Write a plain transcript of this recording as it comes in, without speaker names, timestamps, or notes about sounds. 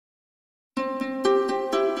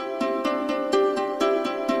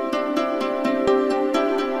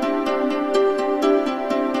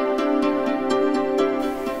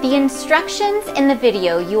The instructions in the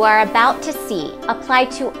video you are about to see apply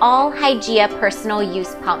to all Hygeia personal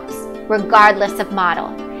use pumps, regardless of model,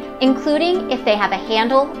 including if they have a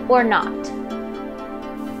handle or not.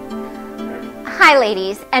 Hi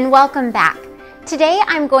ladies, and welcome back. Today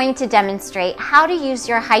I'm going to demonstrate how to use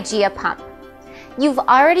your Hygeia pump. You've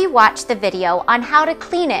already watched the video on how to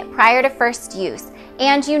clean it prior to first use,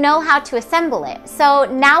 and you know how to assemble it, so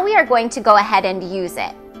now we are going to go ahead and use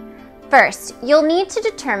it. First, you'll need to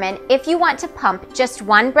determine if you want to pump just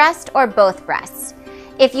one breast or both breasts.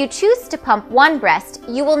 If you choose to pump one breast,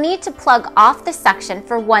 you will need to plug off the suction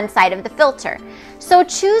for one side of the filter. So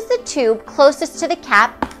choose the tube closest to the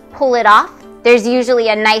cap, pull it off. There's usually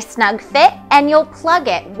a nice snug fit, and you'll plug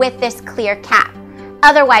it with this clear cap.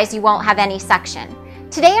 Otherwise, you won't have any suction.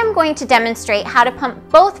 Today I'm going to demonstrate how to pump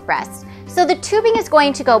both breasts, so the tubing is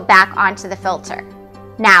going to go back onto the filter.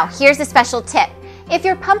 Now, here's a special tip. If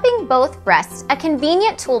you're pumping both breasts, a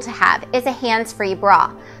convenient tool to have is a hands-free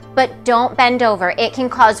bra. But don't bend over, it can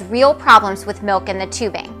cause real problems with milk in the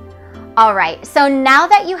tubing. Alright, so now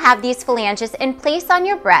that you have these phalanges in place on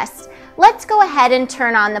your breast, let's go ahead and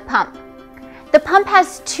turn on the pump. The pump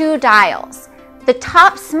has two dials. The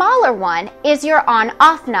top smaller one is your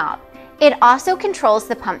on-off knob. It also controls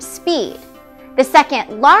the pump speed. The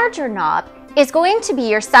second larger knob is going to be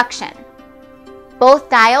your suction.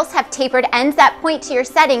 Both dials have tapered ends that point to your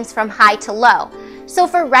settings from high to low. So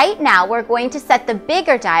for right now, we're going to set the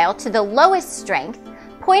bigger dial to the lowest strength,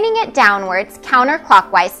 pointing it downwards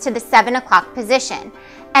counterclockwise to the 7 o'clock position.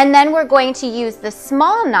 And then we're going to use the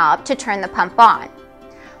small knob to turn the pump on.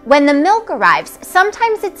 When the milk arrives,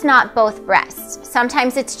 sometimes it's not both breasts,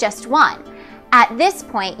 sometimes it's just one. At this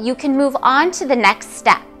point, you can move on to the next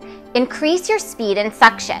step. Increase your speed and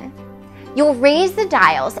suction. You'll raise the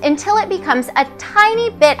dials until it becomes a tiny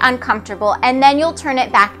bit uncomfortable, and then you'll turn it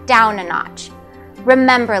back down a notch.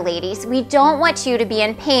 Remember ladies, we don't want you to be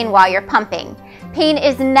in pain while you're pumping. Pain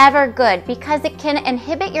is never good because it can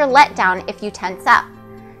inhibit your letdown if you tense up.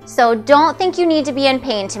 So don't think you need to be in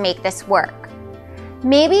pain to make this work.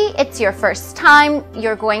 Maybe it's your first time,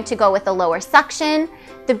 you're going to go with a lower suction.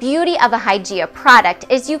 The beauty of a Hygeia product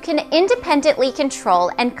is you can independently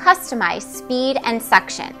control and customize speed and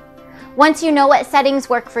suction. Once you know what settings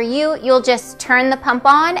work for you, you'll just turn the pump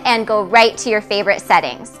on and go right to your favorite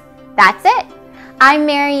settings. That's it. I'm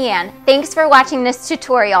Marianne. Thanks for watching this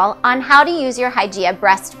tutorial on how to use your Hygeia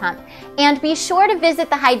breast pump, and be sure to visit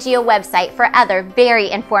the Hygeia website for other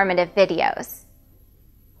very informative videos.